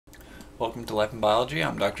Welcome to Life in Biology.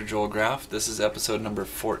 I'm Dr. Joel Graff. This is episode number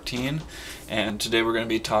 14, and today we're going to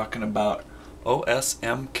be talking about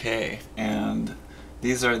OSMK, and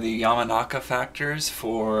these are the Yamanaka factors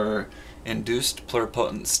for induced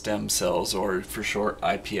pluripotent stem cells, or for short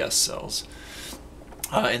iPS cells.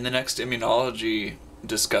 In the next immunology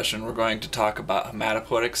discussion, we're going to talk about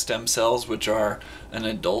hematopoietic stem cells, which are an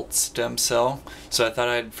adult stem cell. So I thought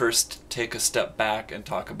I'd first take a step back and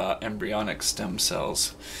talk about embryonic stem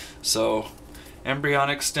cells. So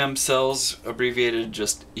embryonic stem cells, abbreviated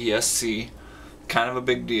just ESC, kind of a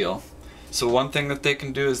big deal. So one thing that they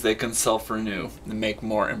can do is they can self-renew and make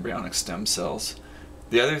more embryonic stem cells.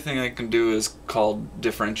 The other thing they can do is called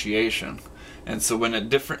differentiation. And so when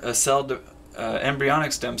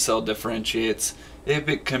embryonic stem cell differentiates,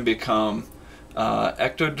 it can become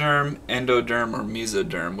ectoderm, endoderm, or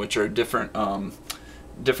mesoderm, which are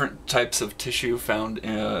different types of tissue found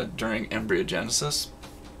during embryogenesis.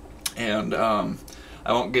 And I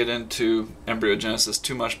won't get into embryogenesis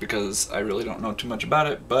too much because I really don't know too much about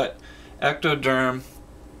it, but ectoderm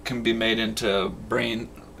can be made into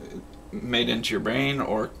your brain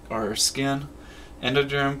or skin.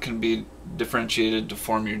 Endoderm can be differentiated to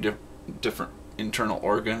form your different internal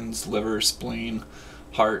organs, liver, spleen,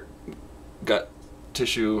 heart, gut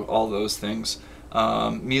tissue, all those things.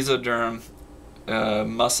 Mesoderm,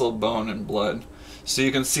 muscle, bone, and blood. So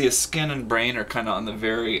you can see a skin and brain are kind of on the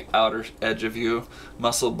very outer edge of you.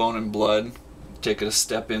 Muscle, bone, and blood take it a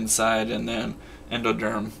step inside, and then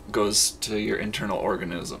endoderm goes to your internal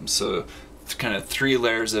organisms. So it's kind of three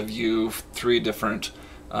layers of you, three different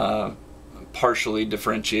partially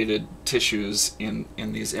differentiated tissues in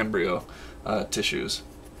these embryo tissues.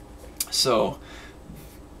 So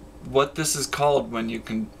what this is called when you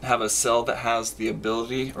can have a cell that has the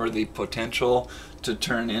ability or the potential to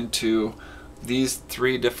turn into these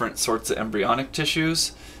three different sorts of embryonic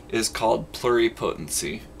tissues is called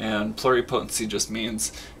pluripotency. And pluripotency just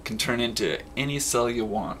means can turn into any cell you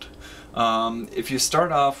want. If you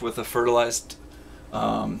start off with a fertilized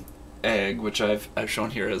egg, which I've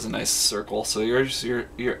shown here as a nice circle, so here's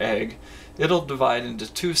your egg, it'll divide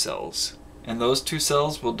into 2 cells, and those 2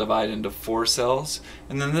 cells will divide into 4 cells,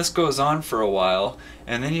 and then this goes on for a while,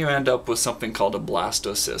 and then you end up with something called a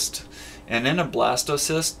blastocyst. And in a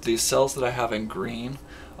blastocyst, these cells that I have in green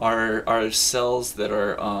are cells that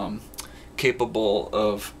are capable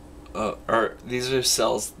of these are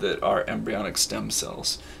cells that are embryonic stem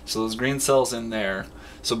cells. So those green cells in there,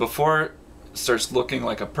 so before it starts looking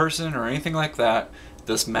like a person or anything like that,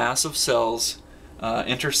 this mass of cells,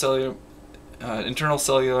 internal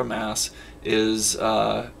cellular mass, is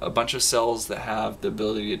a bunch of cells that have the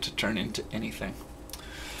ability to turn into anything.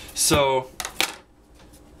 So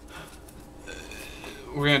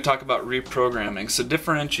we're going to talk about reprogramming. So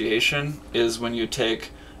differentiation is when you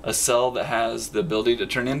take a cell that has the ability to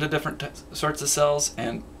turn into different sorts of cells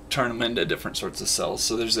and turn them into different sorts of cells.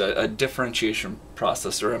 So there's a differentiation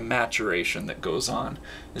process or a maturation that goes on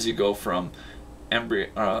as you go from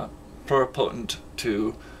pluripotent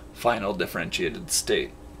to final differentiated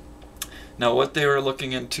state. Now what they were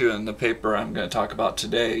looking into in the paper I'm going to talk about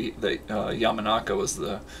today, that Yamanaka was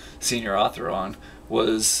the senior author on,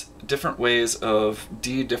 was different ways of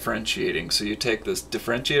de-differentiating. So you take this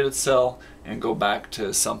differentiated cell and go back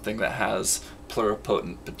to something that has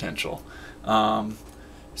pluripotent potential.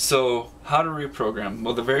 So how to reprogram?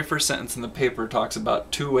 Well, the very first sentence in the paper talks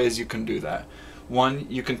about 2 ways you can do that. One,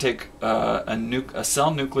 you can take a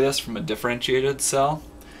cell nucleus from a differentiated cell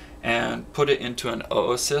and put it into an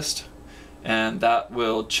oocyst, and that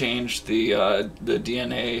will change the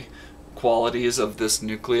DNA qualities of this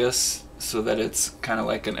nucleus so that it's kind of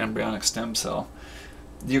like an embryonic stem cell.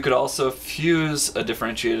 You could also fuse a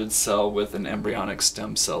differentiated cell with an embryonic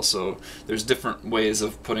stem cell. So there's different ways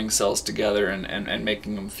of putting cells together and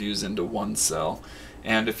making them fuse into one cell.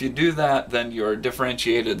 And if you do that, then your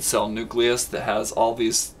differentiated cell nucleus that has all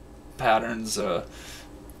these patterns,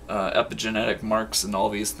 epigenetic marks and all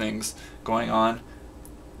these things going on,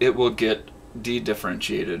 it will get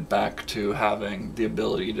de-differentiated back to having the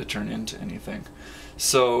ability to turn into anything.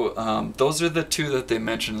 So those are the 2 that they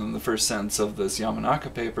mentioned in the first sentence of this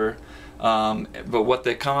Yamanaka paper. But what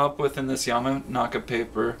they come up with in this Yamanaka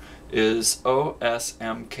paper is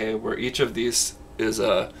OSMK, where each of these is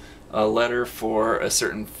a letter for a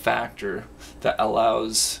certain factor that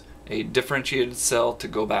allows a differentiated cell to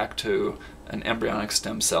go back to an embryonic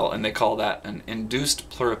stem cell, and they call that an induced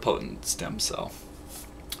pluripotent stem cell.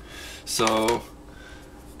 So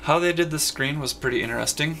how they did the screen was pretty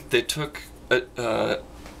interesting. They took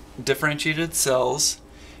differentiated cells,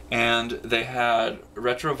 and they had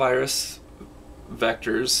retrovirus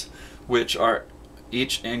vectors, which are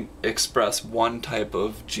each express one type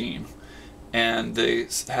of gene. And they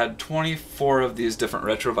had 24 of these different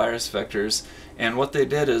retrovirus vectors, and what they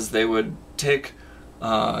did is they would take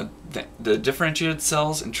the differentiated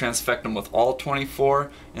cells and transfect them with all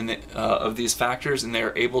 24 of these factors, and they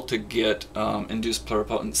were able to get induced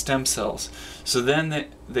pluripotent stem cells. So then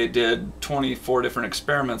they did 24 different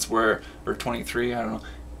experiments or 23, I don't know,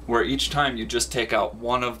 where each time you just take out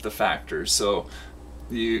one of the factors. So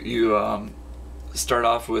you start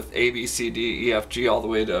off with A, B, C, D, E, F, G, all the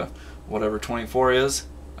way to whatever 24 is.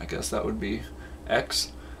 I guess that would be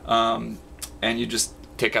X. And you just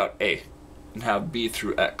take out A and have B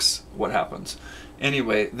through X. What happens?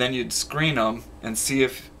 Anyway, then you'd screen them and see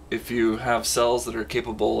if you have cells that are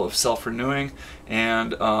capable of self-renewing,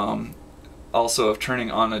 and also of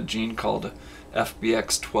turning on a gene called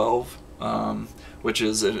FBX12, which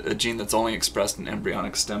is a gene that's only expressed in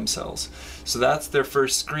embryonic stem cells. So that's their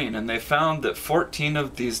first screen, and they found that 14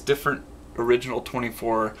 of these different original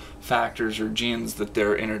 24 factors or genes that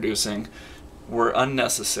they're introducing were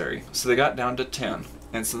unnecessary. So they got down to 10.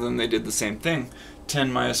 And so then they did the same thing,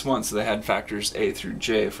 10 minus 1. So they had factors A through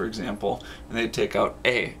J, for example, and they'd take out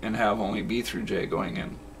A and have only B through J going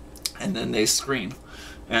in. And then they screen.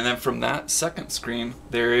 And then from that second screen,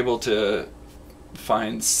 they were able to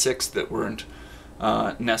find 6 that weren't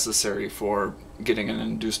necessary for getting an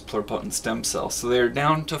induced pluripotent stem cell. So they're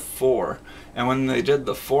down to 4. And when they did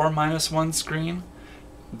the 4 minus 1 screen,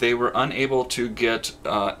 they were unable to get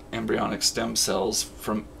embryonic stem cells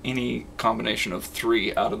from any combination of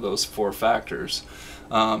 3 out of those 4 factors.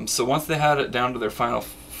 So once they had it down to their final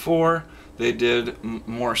 4, they did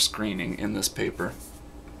more screening in this paper.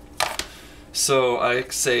 So I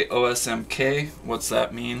say OSMK. What's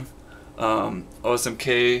that mean?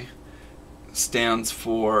 OSMK stands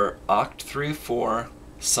for OCT3-4,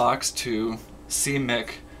 SOX2, CMYC,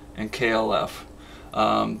 and KLF.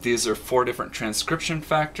 These are 4 different transcription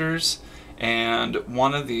factors, and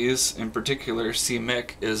one of these in particular,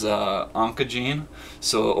 CMYC, is a oncogene,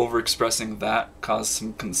 so overexpressing that caused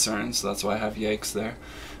some concerns, so that's why I have yikes there.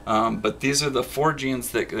 But these are the 4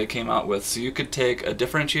 genes that they came out with. So you could take a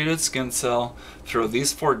differentiated skin cell, throw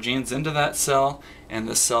these 4 genes into that cell, and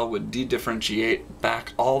the cell would de-differentiate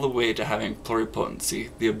back all the way to having pluripotency,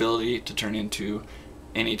 the ability to turn into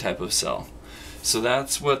any type of cell. So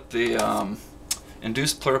that's what the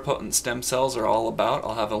induced pluripotent stem cells are all about.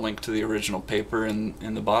 I'll have a link to the original paper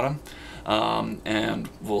in the bottom, and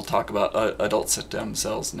we'll talk about adult stem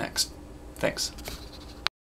cells next. Thanks.